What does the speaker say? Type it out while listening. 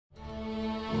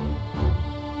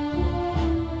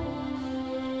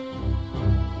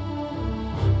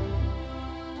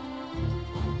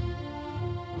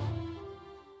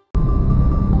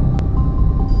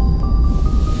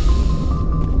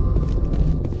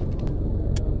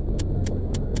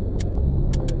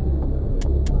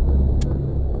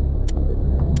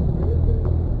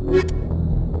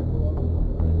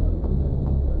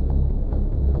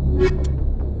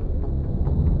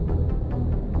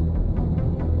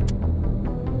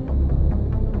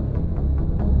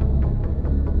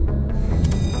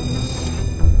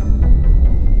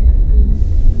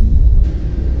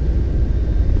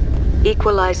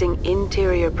equalizing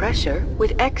interior pressure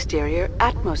with exterior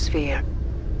atmosphere.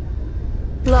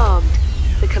 Logged.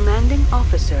 The commanding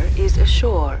officer is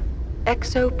ashore.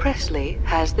 Exo Presley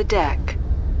has the deck.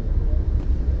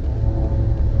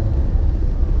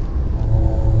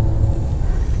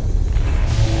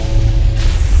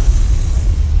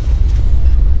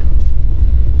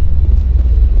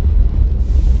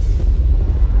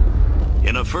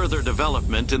 In a further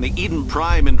development in the Eden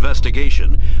Prime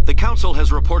investigation, the Council has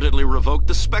reportedly revoked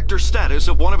the Spectre status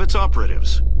of one of its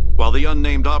operatives. While the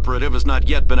unnamed operative has not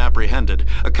yet been apprehended,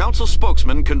 a Council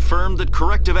spokesman confirmed that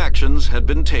corrective actions had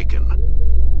been taken.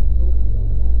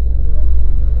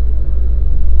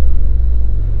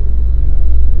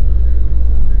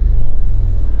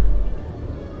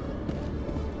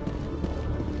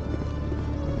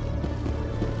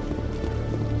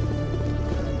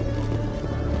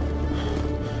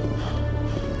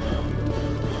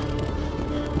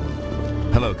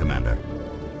 Hello, Commander.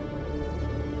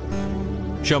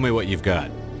 Show me what you've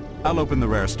got. I'll open the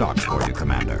rare stocks for you,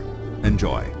 Commander.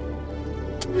 Enjoy.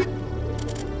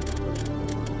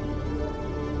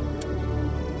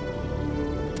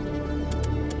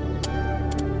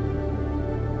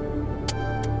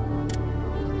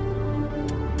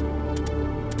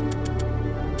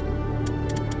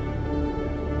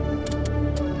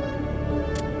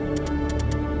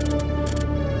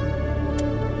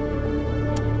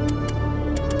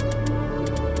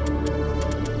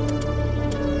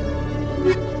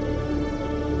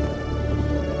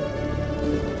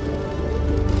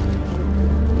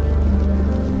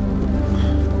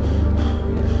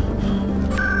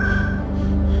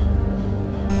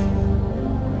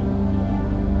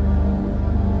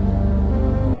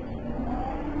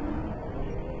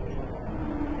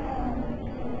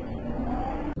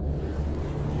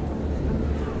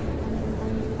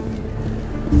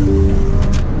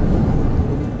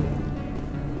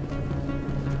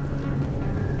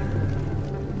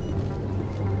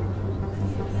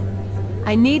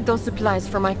 I need those supplies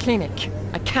for my clinic.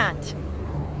 I can't.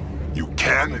 You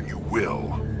can and you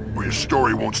will, or your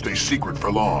story won't stay secret for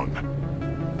long.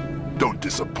 Don't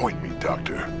disappoint me,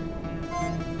 Doctor.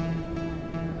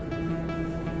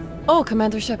 Oh,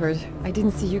 Commander Shepard. I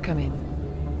didn't see you come in.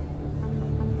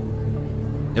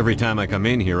 Every time I come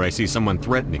in here, I see someone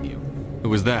threatening you. Who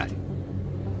was that?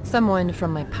 Someone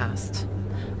from my past.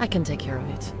 I can take care of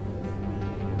it.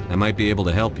 I might be able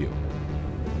to help you.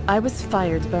 I was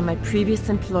fired by my previous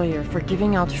employer for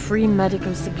giving out free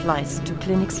medical supplies to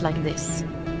clinics like this.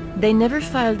 They never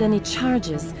filed any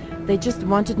charges. They just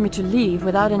wanted me to leave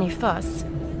without any fuss.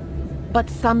 But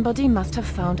somebody must have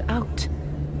found out.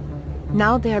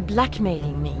 Now they are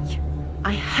blackmailing me.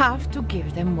 I have to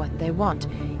give them what they want.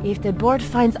 If the board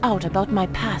finds out about my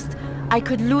past, I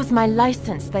could lose my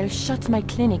license. They'll shut my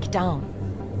clinic down.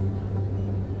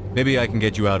 Maybe I can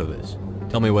get you out of this.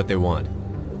 Tell me what they want.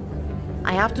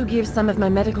 I have to give some of my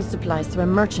medical supplies to a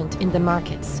merchant in the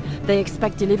markets. They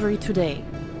expect delivery today.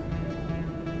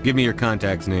 Give me your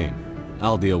contact's name.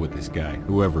 I'll deal with this guy,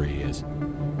 whoever he is.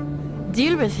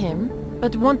 Deal with him?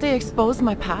 But won't they expose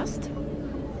my past?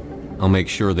 I'll make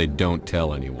sure they don't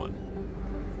tell anyone.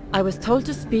 I was told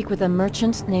to speak with a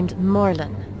merchant named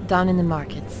Morlan, down in the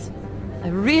markets. I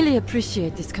really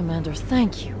appreciate this, Commander.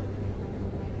 Thank you.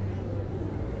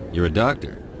 You're a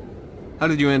doctor. How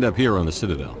did you end up here on the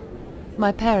Citadel?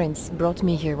 My parents brought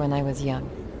me here when I was young.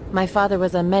 My father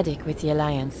was a medic with the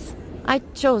Alliance. I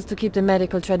chose to keep the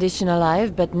medical tradition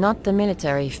alive, but not the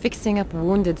military. Fixing up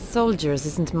wounded soldiers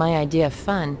isn't my idea of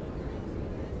fun.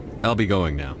 I'll be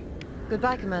going now.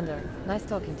 Goodbye, Commander. Nice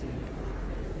talking to you.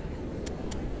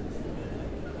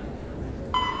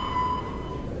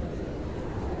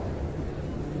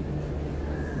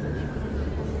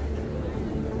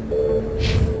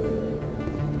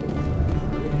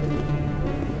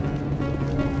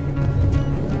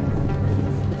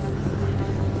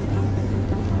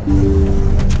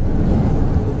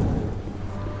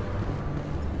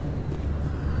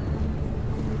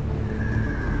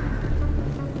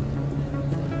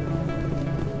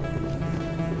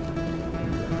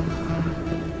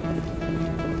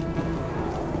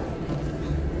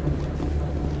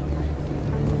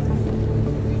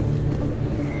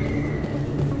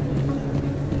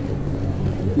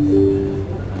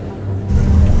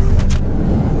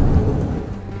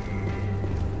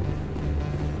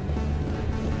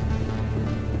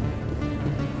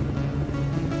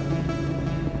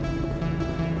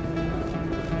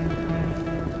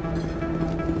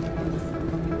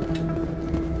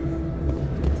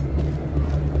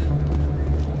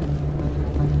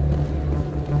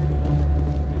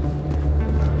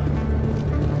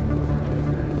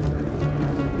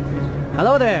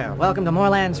 Hello there. Welcome to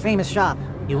Moorland's famous shop.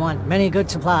 You want many good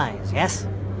supplies, yes?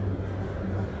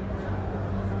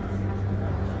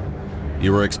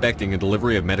 You were expecting a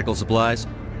delivery of medical supplies?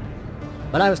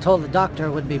 But I was told the doctor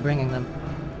would be bringing them.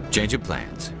 Change of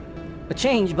plans. A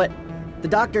change, but the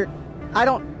doctor... I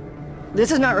don't... This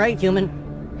is not right,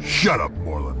 human. Shut up,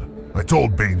 Moorland. I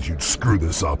told Baines you'd screw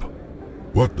this up.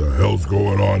 What the hell's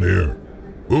going on here?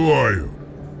 Who are you?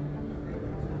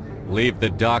 Leave the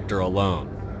doctor alone.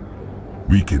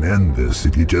 We can end this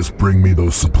if you just bring me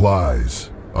those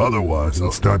supplies. Otherwise,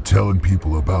 I'll start telling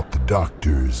people about the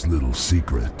doctor's little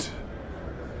secret.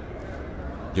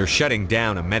 You're shutting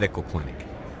down a medical clinic.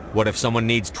 What if someone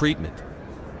needs treatment?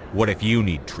 What if you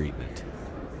need treatment?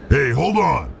 Hey, hold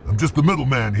on. I'm just the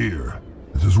middleman here.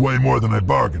 This is way more than I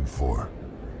bargained for.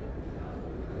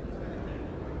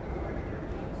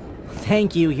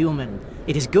 Thank you, human.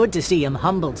 It is good to see him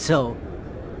humbled so.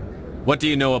 What do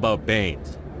you know about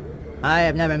Baines? I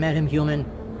have never met him, human.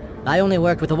 I only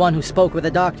worked with the one who spoke with the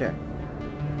doctor.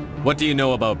 What do you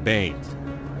know about Baines?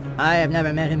 I have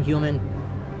never met him, human.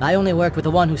 I only worked with the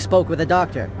one who spoke with the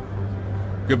doctor.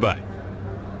 Goodbye.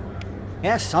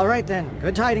 Yes, all right then.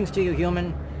 Good tidings to you,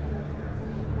 human.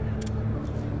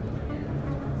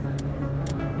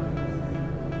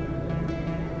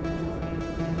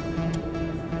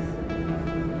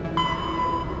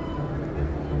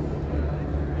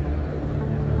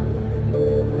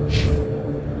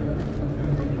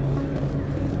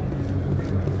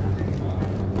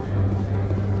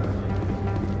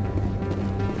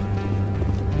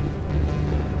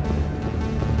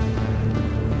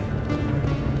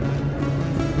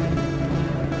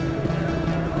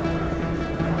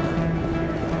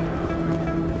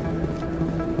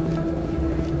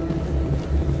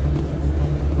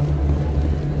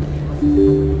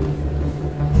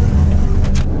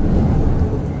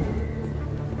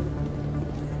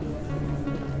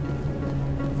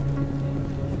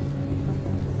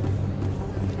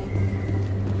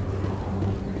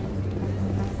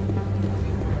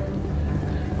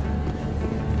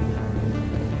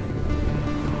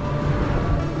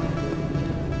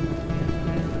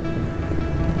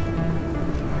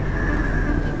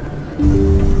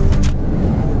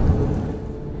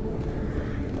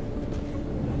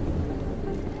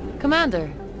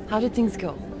 Commander, how did things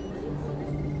go?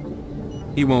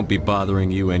 He won't be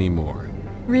bothering you anymore.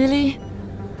 Really?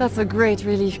 That's a great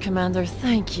relief, Commander.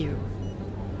 Thank you.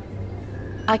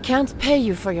 I can't pay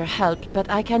you for your help, but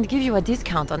I can give you a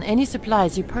discount on any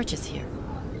supplies you purchase here.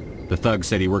 The thug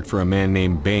said he worked for a man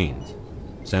named Baines.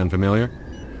 Sound familiar?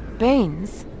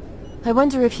 Baines? I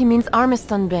wonder if he means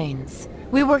Armiston Baines.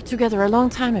 We worked together a long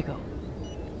time ago.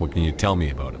 What can you tell me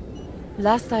about him?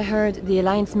 Last I heard, the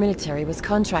Alliance military was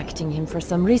contracting him for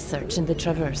some research in the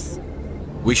Traverse.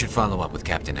 We should follow up with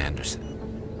Captain Anderson.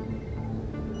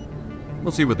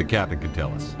 We'll see what the captain can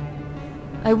tell us.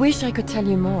 I wish I could tell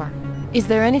you more. Is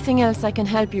there anything else I can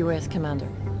help you with, Commander?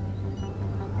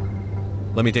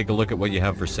 Let me take a look at what you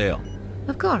have for sale.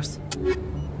 Of course.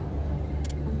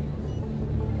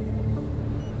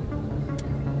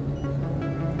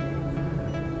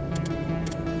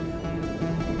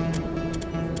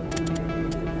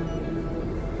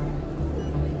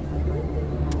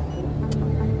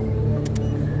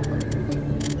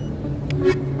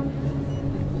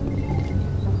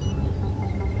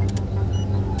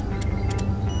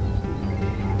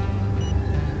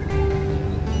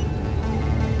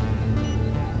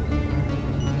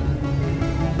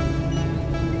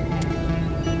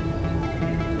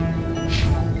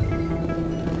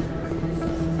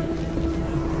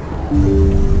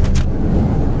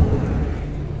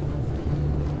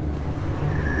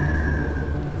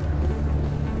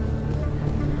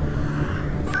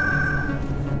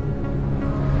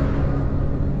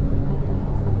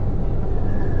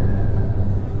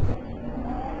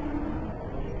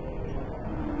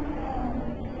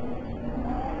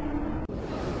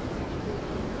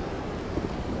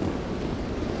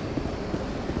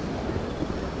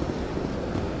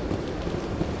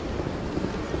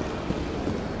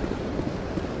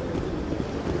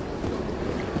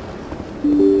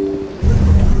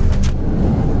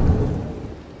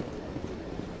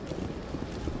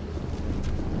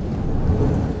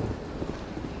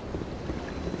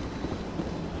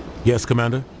 Yes,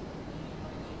 Commander?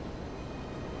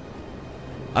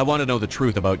 I want to know the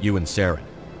truth about you and Saren.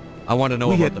 I want to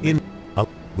know about the...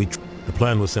 The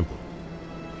plan was simple.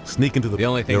 Sneak into the... The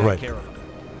only thing You're I right, care Commander.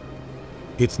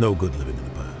 It's no good living in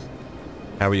the past.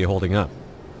 How are you holding up?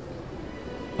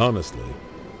 Honestly,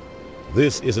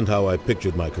 this isn't how I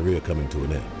pictured my career coming to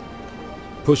an end.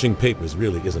 Pushing papers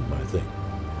really isn't my thing.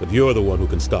 But you're the one who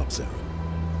can stop Saren.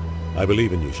 I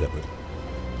believe in you, Shepard.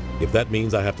 If that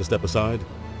means I have to step aside,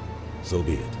 so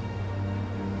be it.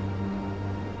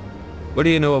 What do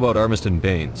you know about Armiston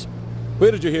Baines?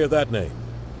 Where did you hear that name?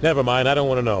 Never mind, I don't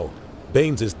want to know.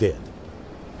 Baines is dead.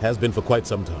 Has been for quite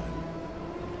some time.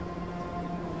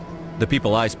 The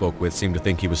people I spoke with seem to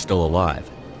think he was still alive.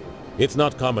 It's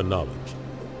not common knowledge.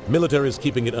 Military is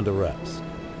keeping it under wraps.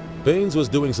 Baines was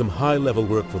doing some high-level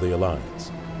work for the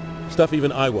Alliance. Stuff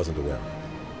even I wasn't aware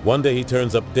of. One day he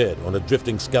turns up dead on a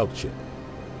drifting scout ship.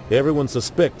 Everyone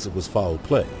suspects it was foul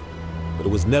play, but it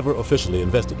was never officially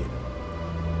investigated.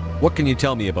 What can you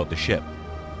tell me about the ship?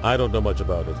 I don't know much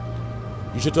about it.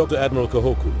 You should talk to Admiral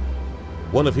Kahoku.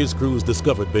 One of his crews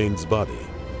discovered Baines' body.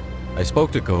 I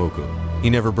spoke to Kahoku. He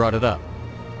never brought it up.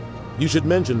 You should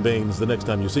mention Baines the next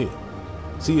time you see him.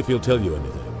 See if he'll tell you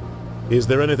anything. Is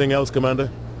there anything else,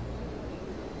 Commander?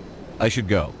 I should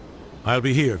go. I'll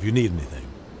be here if you need anything.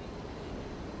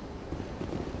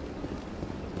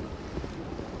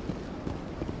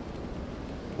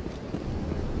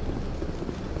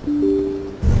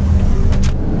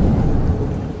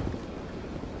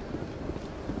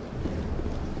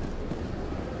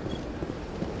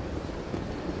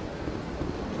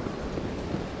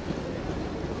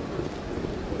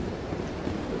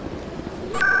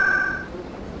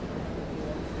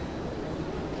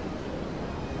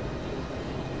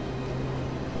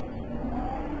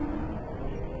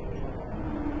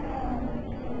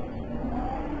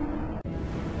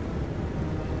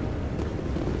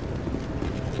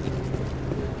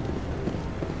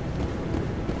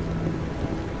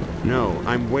 No,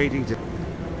 I'm waiting to...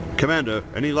 Commander,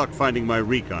 any luck finding my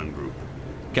recon group?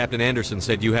 Captain Anderson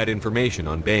said you had information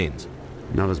on Baines.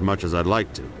 Not as much as I'd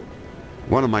like to.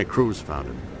 One of my crews found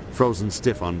him, frozen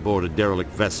stiff on board a derelict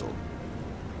vessel.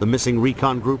 The missing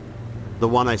recon group? The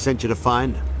one I sent you to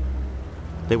find?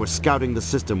 They were scouting the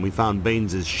system we found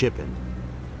Baines' ship in.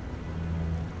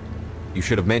 You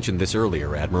should have mentioned this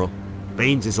earlier, Admiral.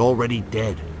 Baines is already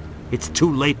dead. It's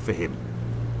too late for him.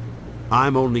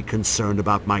 I'm only concerned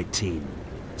about my team.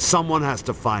 Someone has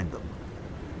to find them.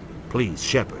 Please,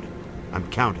 Shepard, I'm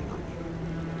counting on you.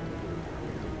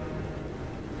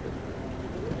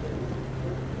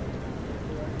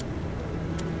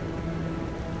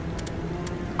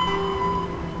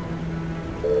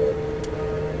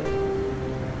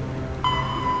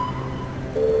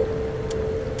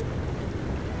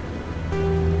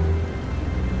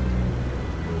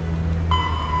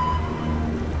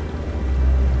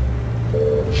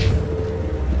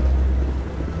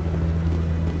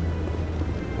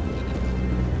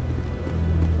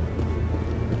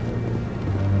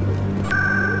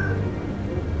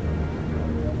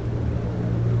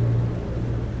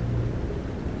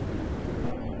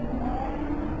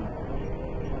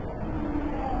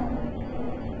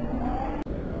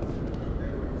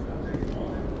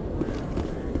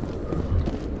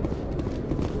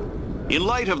 In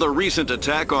light of the recent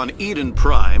attack on Eden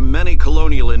Prime, many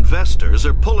colonial investors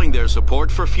are pulling their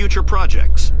support for future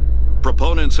projects.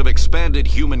 Proponents of expanded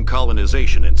human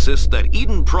colonization insist that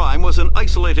Eden Prime was an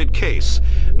isolated case.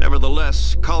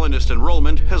 Nevertheless, colonist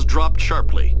enrollment has dropped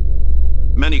sharply.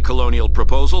 Many colonial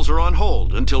proposals are on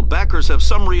hold until backers have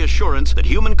some reassurance that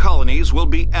human colonies will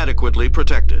be adequately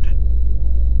protected.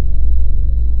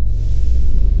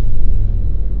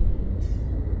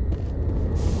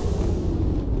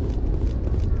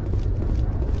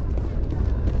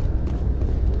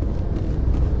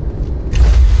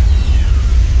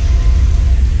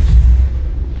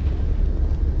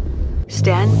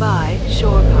 Stand by,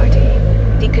 shore party.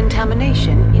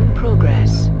 Decontamination in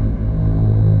progress.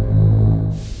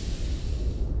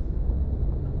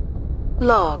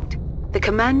 Logged. The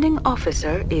commanding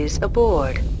officer is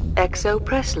aboard. XO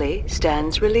Presley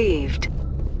stands relieved.